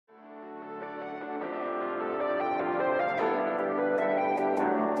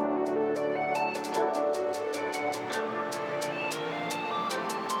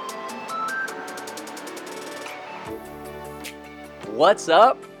What's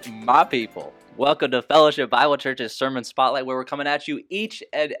up, my people? Welcome to Fellowship Bible Church's Sermon Spotlight, where we're coming at you each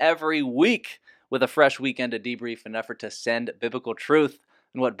and every week with a fresh weekend to debrief in an effort to send biblical truth.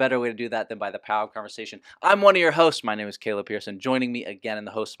 And what better way to do that than by the power of conversation? I'm one of your hosts. My name is Caleb Pearson. Joining me again in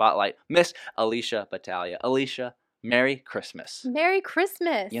the host spotlight, Miss Alicia Battaglia. Alicia, Merry Christmas. Merry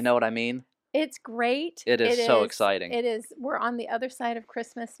Christmas. You know what I mean? It's great. It is so exciting. It is. We're on the other side of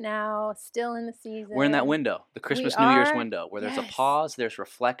Christmas now, still in the season. We're in that window, the Christmas New Year's window, where there's a pause, there's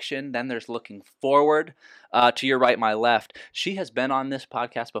reflection, then there's looking forward. To your right, my left. She has been on this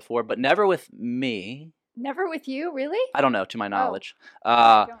podcast before, but never with me. Never with you, really? I don't know, to my knowledge.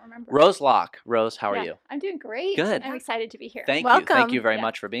 I don't remember. Rose Locke. Rose, how are you? I'm doing great. Good. I'm excited to be here. Thank Welcome. you. Thank you very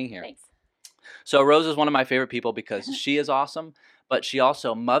much for being here. Thanks. So Rose is one of my favorite people because she is awesome, but she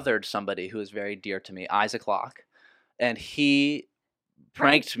also mothered somebody who is very dear to me, Isaac Locke, and he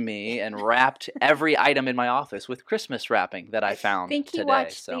pranked me and wrapped every item in my office with Christmas wrapping that I found I think he today.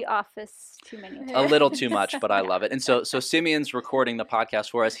 watched So The Office too many times. a little too much, but I love it. And so Simeon's recording the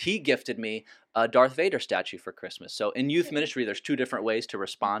podcast for us. He gifted me a Darth Vader statue for Christmas. So in youth ministry, there's two different ways to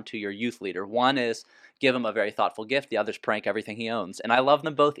respond to your youth leader. One is give him a very thoughtful gift. The other is prank everything he owns. And I love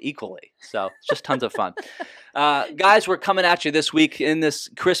them both equally. So it's just tons of fun. Guys, we're coming at you this week in this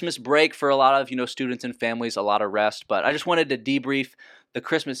Christmas break for a lot of, students and families, a lot of rest. But I just wanted to debrief the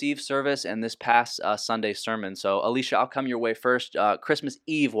Christmas Eve service and this past Sunday sermon. So, Alicia, I'll come your way first, Christmas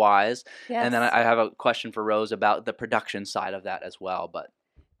Eve-wise, Yes. and then I have a question for Rose about the production side of that as well. But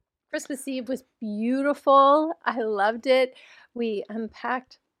Christmas Eve was beautiful. I loved it. We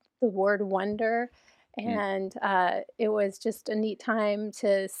unpacked the word wonder, and it was just a neat time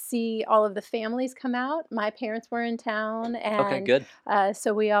to see all of the families come out. My parents were in town, and okay, good.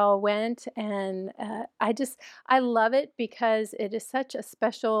 So we all went, and I love it because it is such a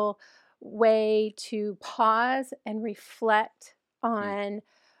special way to pause and reflect on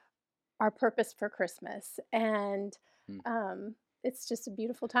our purpose for Christmas, and it's just a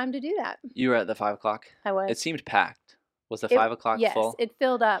beautiful time to do that. You were at the 5 o'clock? I was. It seemed packed. Was the 5 o'clock full? Yes, it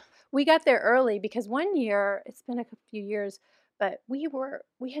filled up. We got there early because one year, it's been a few years, but we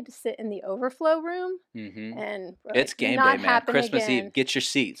had to sit in the overflow room, and It's game day, man. Christmas Eve. Get your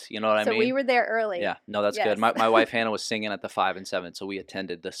seats. You know what I mean? So we were there early. Yeah, no, that's good. My wife Hannah was singing at the 5 and 7, so we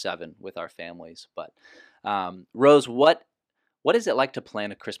attended the 7 with our families. But Rose, what is it like to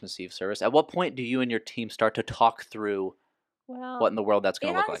plan a Christmas Eve service? At what point do you and your team start to talk through what in the world that's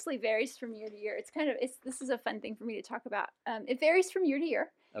going to look like? It honestly varies from year to year. This is a fun thing for me to talk about. It varies from year to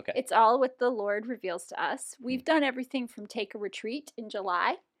year. Okay. It's all what the Lord reveals to us. We've done everything from take a retreat in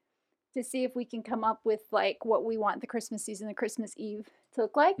July to see if we can come up with like what we want the Christmas season, the Christmas Eve to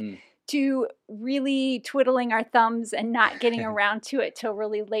look like, to really twiddling our thumbs and not getting around to it till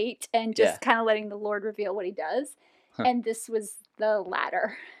really late and just kind of letting the Lord reveal what he does. And this was the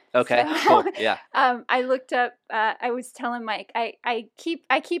latter. Okay, so, cool. Yeah. I looked up. I was telling Mike, I keep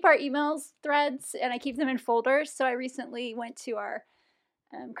our emails threads and I keep them in folders. So I recently went to our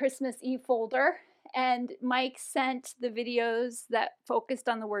Christmas Eve folder, and Mike sent the videos that focused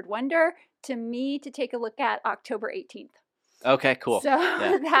on the word wonder to me to take a look at October 18th. Okay, cool. So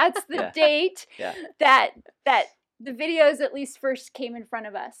Yeah. that's the date Yeah. that the videos at least first came in front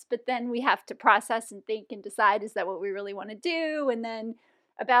of us. But then we have to process and think and decide, is that what we really want to do? And then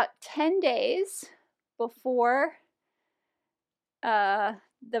about 10 days before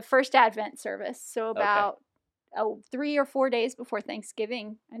the first Advent service, so about 3 or 4 days before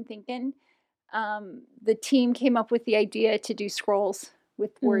Thanksgiving, I'm thinking, the team came up with the idea to do scrolls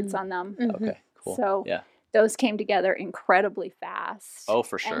with words on them. Okay, cool. So those came together incredibly fast. Oh,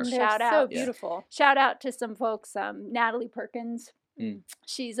 for sure. And They're shout so out, beautiful. Shout out to some folks, Natalie Perkins.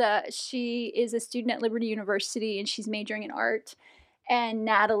 She is a student at Liberty University, and she's majoring in art. And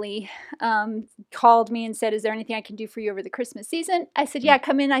Natalie called me and said, is there anything I can do for you over the Christmas season? I said, yeah,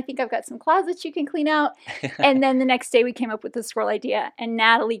 come in. I think I've got some closets you can clean out. And then the next day we came up with the scroll idea, and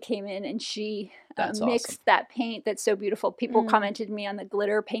Natalie came in and she mixed awesome. that paint that's so beautiful. People commented to me on the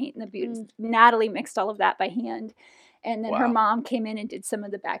glitter paint and the beauty. Natalie mixed all of that by hand. And then her mom came in and did some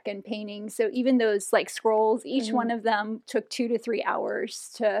of the back end painting. So even those like scrolls, each one of them took 2 to 3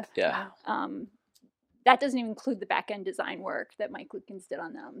 hours to that doesn't even include the back end design work that Mike Lukens did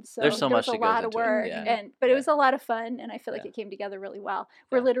on them. So there's so much a that lot goes of into work, it. but it was a lot of fun, and I feel like it came together really well.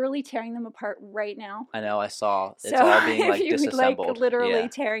 We're literally tearing them apart right now. I know. I saw it's So all being like if you disassembled. like literally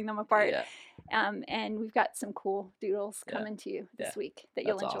tearing them apart. Yeah. And we've got some cool doodles coming to you this week that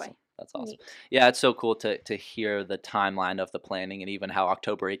you'll enjoy. Awesome. That's awesome. Neat. Yeah, it's so cool to hear the timeline of the planning and even how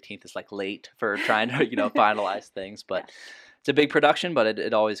October 18th is like late for trying to finalize things. But it's a big production, but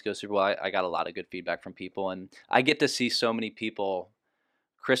it always goes super well. I got a lot of good feedback from people, and I get to see so many people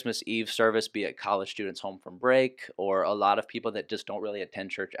Christmas Eve service, be it college students home from break, or a lot of people that just don't really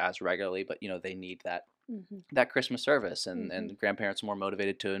attend church as regularly, but they need that Christmas service, and grandparents are more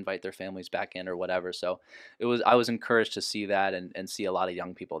motivated to invite their families back in or whatever. So I was encouraged to see that and see a lot of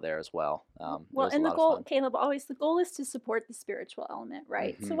young people there as well. It Well, was a and the lot of goal, fun. Caleb, always the goal is to support the spiritual element,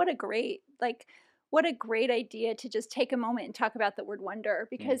 right? So Mhm. what a great idea to just take a moment and talk about the word wonder, Mm.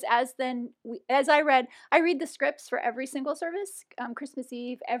 because as I read the scripts for every single service, Christmas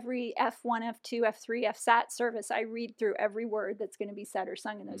Eve, every F1, F2, F3, FSAT service. I read through every word that's going to be said or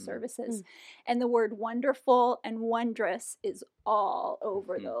sung in those Mhm. services, and the word wonderful and wondrous is all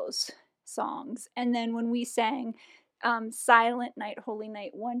over Mhm. those songs. And then when we sang Silent Night, Holy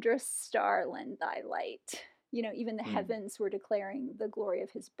Night, Wondrous Star, lend thy light. Even the Mm. heavens were declaring the glory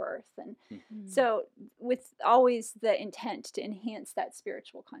of his birth. And Mm. so, with always the intent to enhance that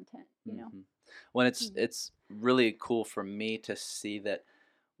spiritual content, Mhm. When it's really cool for me to see that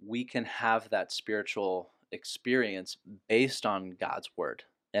we can have that spiritual experience based on God's word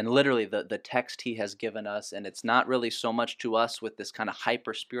and literally the text he has given us, and it's not really so much to us with this kind of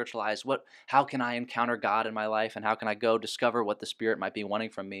hyper spiritualized how can I encounter God in my life and how can I go discover what the Spirit might be wanting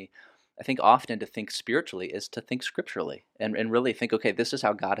from me. I think often to think spiritually is to think scripturally and really think, okay, this is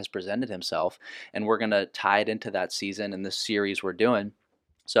how God has presented himself, and we're going to tie it into that season and this series we're doing.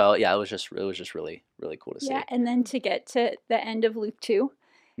 So yeah, it was just really really cool to Yeah, see. and then to get to the end of Luke 2,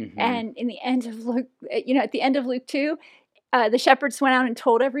 Hmm. and in the end of Luke, at the end of Luke 2, the shepherds went out and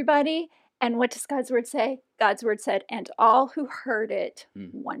told everybody. And what does God's word say? God's word said, and all who heard it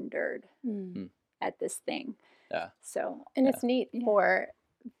Mm. wondered Mm. at this thing. Yeah. So, And it's neat Yeah. for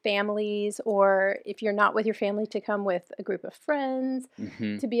families, or if you're not with your family, to come with a group of friends,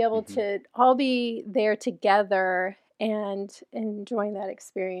 Hmm. to be able Hmm. to all be there together and enjoying that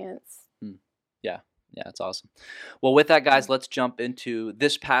experience. Yeah, it's awesome. Well, with that, guys, let's jump into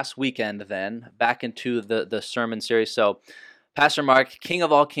this past weekend then, back into the sermon series. So, Pastor Mark, King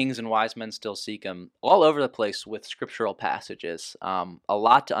of all kings and wise men still seek him, all over the place with scriptural passages. A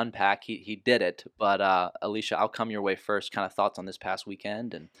lot to unpack. He did it, but Alicia, I'll come your way first. Kind of thoughts on this past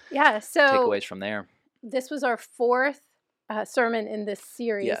weekend and Yeah, so takeaways from there. this was our fourth sermon in this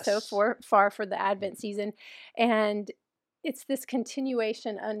series, so Yes. far for the Advent season, and it's this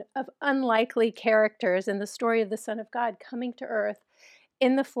continuation of unlikely characters in the story of the Son of God coming to earth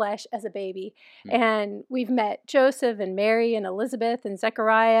in the flesh as a baby. Mm. And we've met Joseph and Mary and Elizabeth and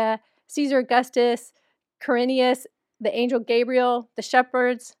Zechariah, Caesar Augustus, Quirinius, the angel Gabriel, the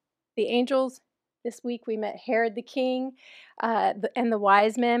shepherds, the angels. This week we met Herod the king and the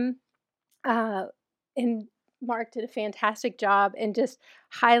wise men. And Mark did a fantastic job in just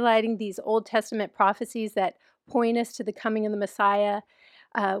highlighting these Old Testament prophecies that point us to the coming of the Messiah.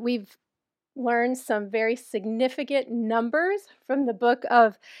 We've learned some very significant numbers from the book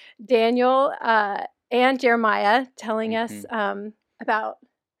of Daniel and Jeremiah, telling us about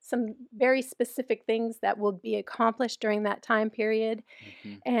some very specific things that will be accomplished during that time period.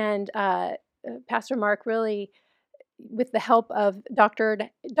 Mhm. And Pastor Mark really, with the help of Dr.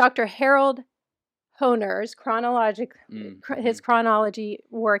 Harold Honer's his chronology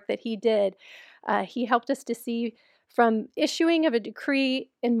work that he did, he helped us to see from issuing of a decree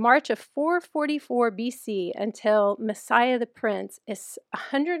in March of 444 BC until Messiah the Prince is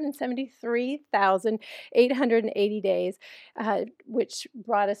 173,880 days, which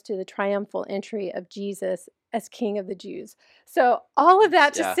brought us to the triumphal entry of Jesus as King of the Jews. So all of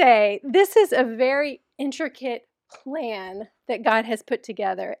that to say, this is a very intricate plan that God has put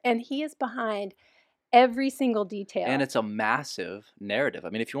together, and he is behind every single detail. And it's a massive narrative. I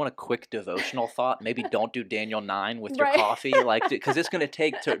mean, if you want a quick devotional thought, maybe don't do Daniel 9 with your coffee, because it's going to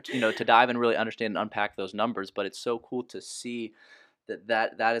take to dive and really understand and unpack those numbers. But it's so cool to see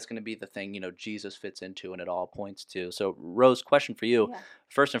that is going to be the thing Jesus fits into and it all points to. So, Rose, question for you. Yeah.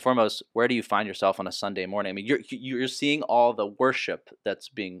 First and foremost, where do you find yourself on a Sunday morning? I mean, you're seeing all the worship that's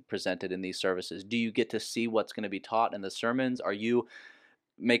being presented in these services. Do you get to see what's going to be taught in the sermons? Are you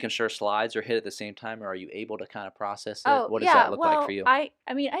making sure slides are hit at the same time, or are you able to kind of process it? Oh, What does that look like for you? I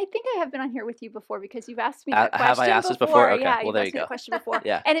mean, I think I have been on here with you before because you've asked me that question Have I asked this before? Okay, Yeah, well, you've there asked you me go. that question before.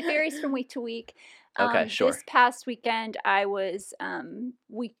 Yeah. And it varies from week to week. Okay, sure. This past weekend, I was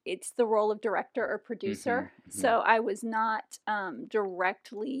it's the role of director or producer, so I was not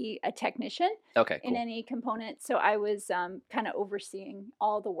directly a technician in any component. So I was kind of overseeing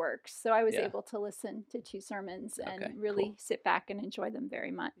all the work. So I was able to listen to 2 sermons and really sit back and enjoy them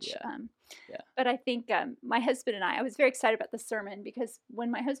very much. But I think my husband and I was very excited about the sermon because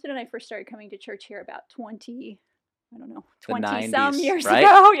when my husband and I first started coming to church here about 20 I don't know, The 20 some 90s, years right?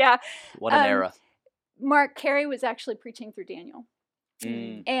 ago. Yeah. What an Um, era. Mark Carey was actually preaching through Daniel.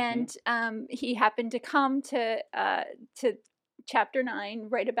 Mm-hmm. And he happened to come to chapter 9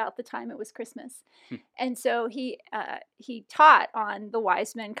 right about the time it was Christmas. And so he taught on the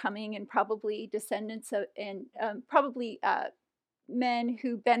wise men coming, and probably descendants of, and probably men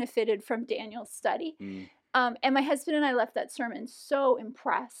who benefited from Daniel's study. And my husband and I left that sermon so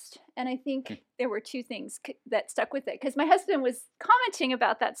impressed. And I think there were two things that stuck with it. Because my husband was commenting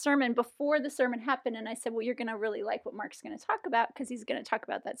about that sermon before the sermon happened. And I said, well, you're going to really like what Mark's going to talk about, because he's going to talk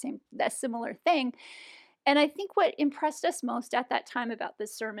about that similar thing. And I think what impressed us most at that time about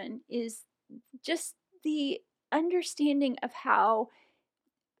this sermon is just the understanding of how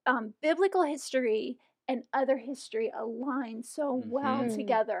biblical history and other history align so well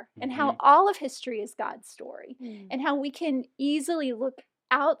together, and how all of history is God's story, and how we can easily look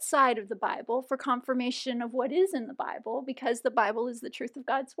outside of the Bible for confirmation of what is in the Bible, because the Bible is the truth of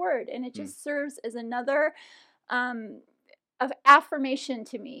God's word, and it just serves as another of affirmation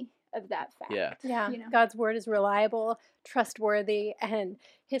to me of that fact. Yeah. You know? God's word is reliable, trustworthy, and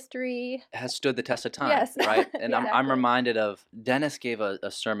history has stood the test of time, Yes. right? And I'm Exactly. reminded of, Dennis gave a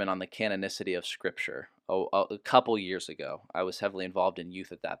sermon on the canonicity of Scripture a couple years ago. I was heavily involved in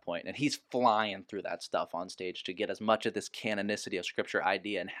youth at that point, and he's flying through that stuff on stage to get as much of this canonicity of Scripture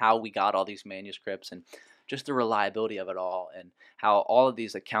idea and how we got all these manuscripts and just the reliability of it all, and how all of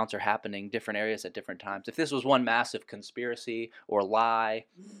these accounts are happening different areas at different times. If this was one massive conspiracy or lie,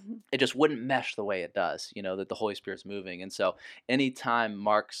 it just wouldn't mesh the way it does, that the Holy Spirit's moving. And so anytime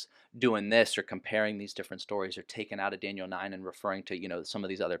Mark's doing this or comparing these different stories or taking out of Daniel 9 and referring to, some of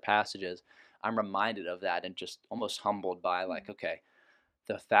these other passages, I'm reminded of that and just almost humbled by, like, okay,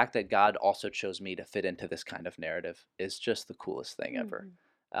 the fact that God also chose me to fit into this kind of narrative is just the coolest thing ever.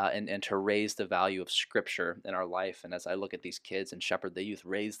 And to raise the value of Scripture in our life. And as I look at these kids and shepherd the youth,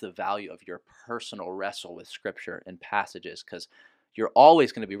 raise the value of your personal wrestle with Scripture and passages, because you're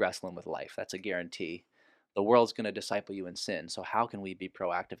always going to be wrestling with life. That's a guarantee. The world's going to disciple you in sin. So how can we be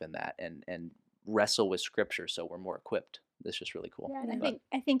proactive in that and wrestle with Scripture so we're more equipped? This is just really cool. Yeah, and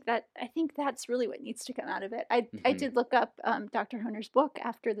I think that's really what needs to come out of it. I did look up Dr. Honer's book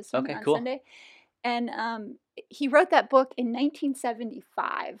after the sermon on Sunday, and he wrote that book in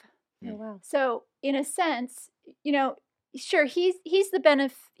 1975. Oh, wow. So in a sense, sure, he has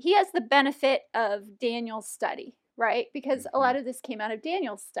the benefit of Daniel's study, right? Because a lot of this came out of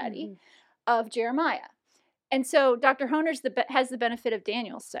Daniel's study of Jeremiah, and so Dr. Honer's has the benefit of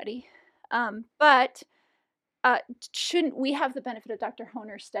Daniel's study, but shouldn't we have the benefit of Dr.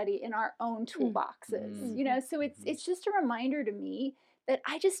 Honer's study in our own toolboxes? So it's just a reminder to me that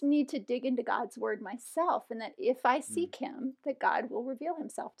I just need to dig into God's word myself, and that if I seek him, that God will reveal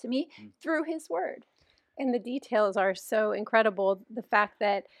himself to me through his word. And the details are so incredible. The fact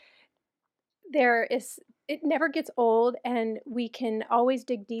that it never gets old, and we can always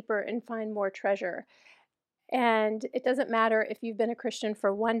dig deeper and find more treasure. And it doesn't matter if you've been a Christian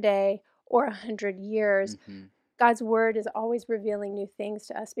for one day or 100 years. God's word is always revealing new things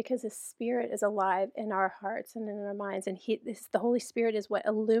to us, because His Spirit is alive in our hearts and in our minds. And the Holy Spirit is what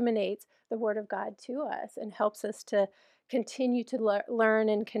illuminates the Word of God to us and helps us to continue to learn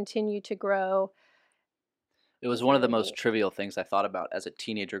and continue to grow. It was one of the most trivial things I thought about as a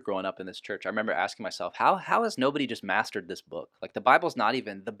teenager growing up in this church. I remember asking myself, how has nobody just mastered this book? Like, the Bible's not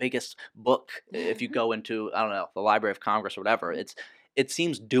even the biggest book if you go into, I don't know, the Library of Congress or whatever. It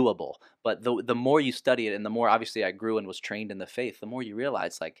seems doable, but the more you study it, and the more obviously I grew and was trained in the faith, the more you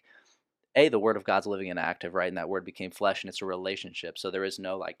realize, like, A, the Word of God's living and active, right? And that Word became flesh, and it's a relationship. So there is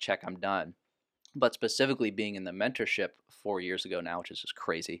no, like, check, I'm done. But specifically being in the mentorship 4 years ago now, which is just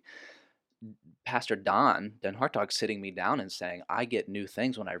crazy, Pastor Don Hartog sitting me down and saying, I get new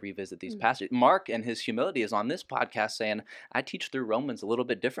things when I revisit these passages. Mark, in his humility, is on this podcast saying, I teach through Romans a little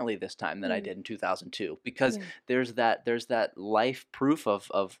bit differently this time than I did in 2002, because there's that life proof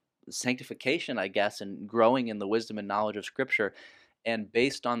of sanctification, I guess, and growing in the wisdom and knowledge of Scripture. And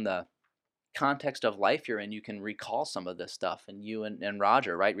based on the context of life you're in, you can recall some of this stuff. And you and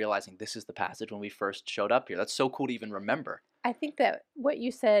Roger, right, realizing this is the passage when we first showed up here. That's so cool to even remember. I think that what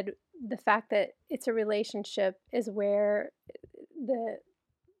you said, the fact that it's a relationship, is where the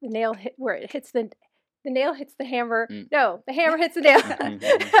nail hits the nail hits the hammer. No, the hammer hits the nail.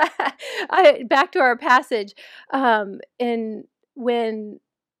 Back to our passage. And when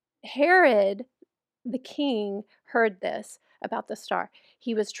Herod, the king, heard this about the star,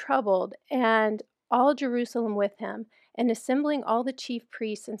 he was troubled, and all Jerusalem with him. And assembling all the chief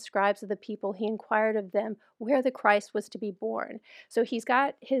priests and scribes of the people, he inquired of them where the Christ was to be born. So he's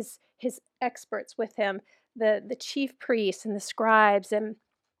got his experts with him the chief priests and the scribes, and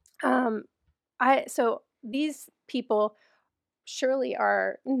so these people surely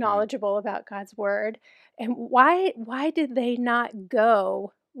are Mm. knowledgeable about God's word. And why did they not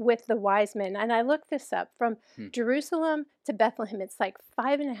go with the wise men? And I looked this up. From Mm. Jerusalem to Bethlehem, it's like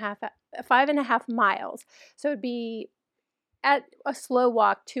 5.5 miles. So it'd be at a slow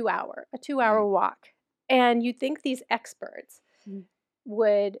walk, a 2 hour walk. And you'd think these experts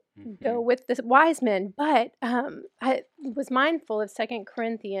would go Mhm. with the wise men, but I was mindful of 2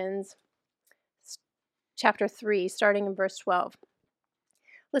 Corinthians chapter 3, starting in verse 12.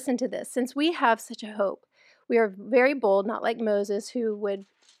 Listen to this. Since we have such a hope, we are very bold, not like Moses, who would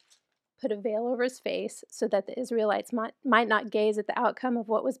put a veil over his face so that the Israelites might not gaze at the outcome of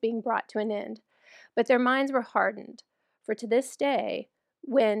what was being brought to an end. But their minds were hardened. For to this day,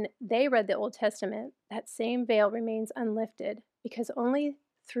 when they read the Old Testament, that same veil remains unlifted, because only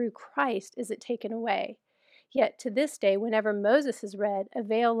through Christ is it taken away. Yet to this day, whenever Moses is read, a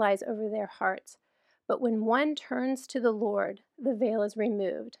veil lies over their hearts. But when one turns to the Lord, the veil is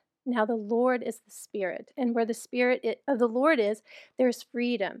removed. Now the Lord is the Spirit, and where the Spirit of the Lord is, there is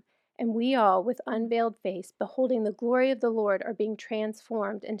freedom. And we all, with unveiled face, beholding the glory of the Lord, are being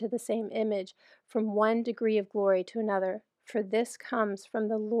transformed into the same image from one degree of glory to another. For this comes from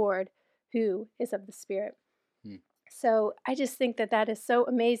the Lord, who is of the Spirit. Mm. So I just think that is so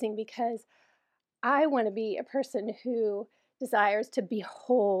amazing, because I want to be a person who desires to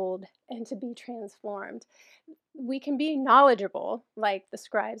behold and to be transformed. We can be knowledgeable like the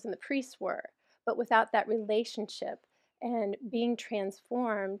scribes and the priests were, but without that relationship and being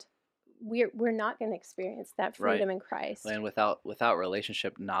transformed, we're not going to experience that Right. freedom in Christ. And without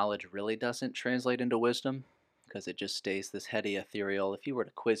relationship, knowledge really doesn't translate into wisdom, because it just stays this heady, ethereal. If you were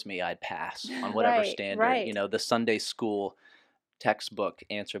to quiz me, I'd pass on whatever Right, standard, right. the Sunday school textbook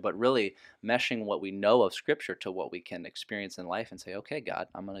answer. But really meshing what we know of Scripture to what we can experience in life and say, okay, God,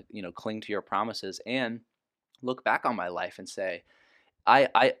 I'm going to, cling to your promises and look back on my life and say,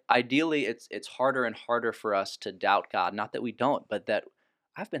 I ideally it's harder and harder for us to doubt God. Not that we don't, but that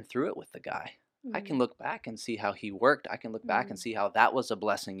I've been through it with the guy. I can Mm, look back and see how he worked. I can look back and mm. see how that was a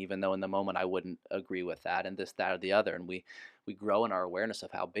blessing, even though in the moment I wouldn't agree with that and this, that, or the other. And we grow in our awareness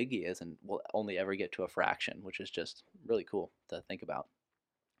of how big he is, and we'll only ever get to a fraction, which is just really cool to think about.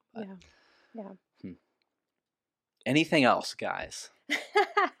 But, Yeah, yeah. anything else, guys?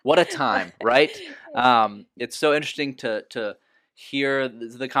 What a time, right? It's so interesting to hear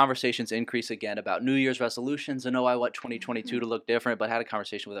the conversations increase again about New Year's resolutions, and I want 2022 to look different. But I had a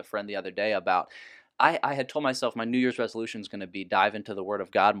conversation with a friend the other day about I had told myself my New Year's resolution is going to be dive into the Word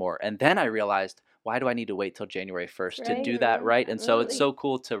of God more, and then I realized, why do I need to wait till January 1st to do that, right? And so it's Absolutely. so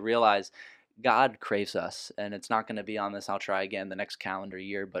cool to realize God craves us, and it's not going to be on this I'll try again the next calendar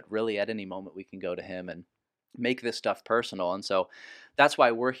year, but really at any moment we can go to Him and make this stuff personal. And so that's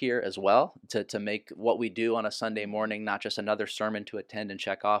why we're here as well, to make what we do on a Sunday morning not just another sermon to attend and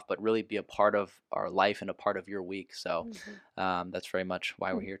check off, but really be a part of our life and a part of your week. So that's very much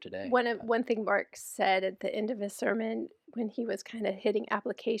why we're here today. One thing Mark said at the end of his sermon, when he was kind of hitting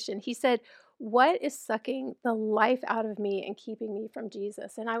application, he said, "What is sucking the life out of me and keeping me from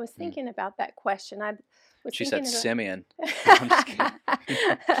Jesus?" And I was thinking about that question. I was She thinking said about Simeon. I'm just kidding.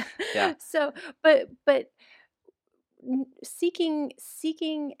 Yeah. So, but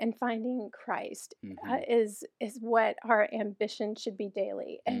seeking and finding Christ Mhm. is what our ambition should be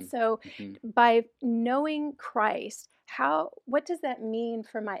daily. And Mm. so Mhm. by knowing Christ, what does that mean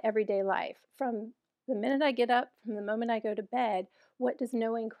for my everyday life? From the minute I get up, from the moment I go to bed, what does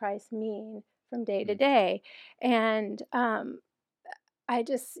knowing Christ mean from day to Mm. day? And I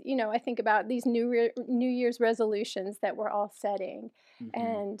just, I think about these New Year's resolutions that we're all setting, Mhm.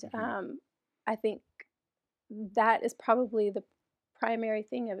 and Mhm. I think that is probably the primary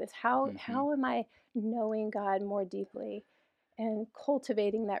thing of is Mhm. how am I knowing God more deeply and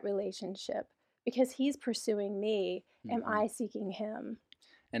cultivating that relationship, because He's pursuing me. Am Mhm. I seeking Him?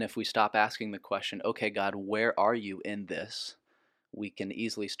 And if we stop asking the question, okay, God, where are you in this? We can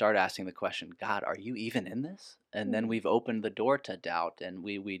easily start asking the question, God, are you even in this? And then Mm. we've opened the door to doubt, and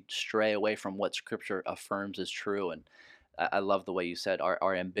we stray away from what Scripture affirms is true. And I love the way you said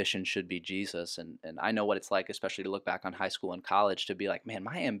our ambition should be Jesus. And I know what it's like, especially to look back on high school and college, to be like, man,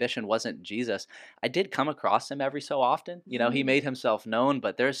 my ambition wasn't Jesus. I did come across him every so often. He Mm. made himself known,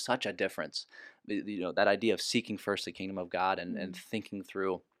 but there's such a difference. That idea of seeking first the kingdom of God and Mm. thinking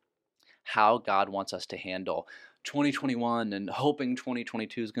through how God wants us to handle 2021 and hoping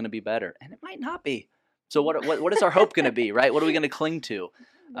 2022 is going to be better, and it might not be. So what is our hope going to be, right? What are we going to cling to?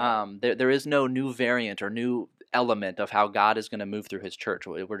 Right. There is no new variant or new element of how God is going to move through His church.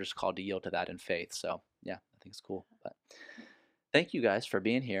 We're just called to yield to that in faith. So yeah. think it's cool. But thank you guys for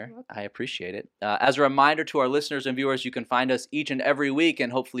being here. You're welcome. I appreciate it. As a reminder to our listeners and viewers, you can find us each and every week,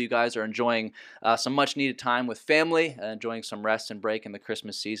 and hopefully you guys are enjoying some much-needed time with family, enjoying some rest and break in the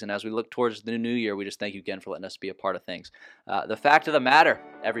Christmas season. As we look towards the new year, we just thank you again for letting us be a part of things. The fact of the matter,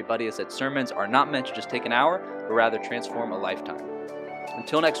 everybody, is that sermons are not meant to just take an hour, but rather transform a lifetime.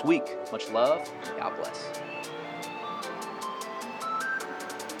 Until next week, much love, and God bless.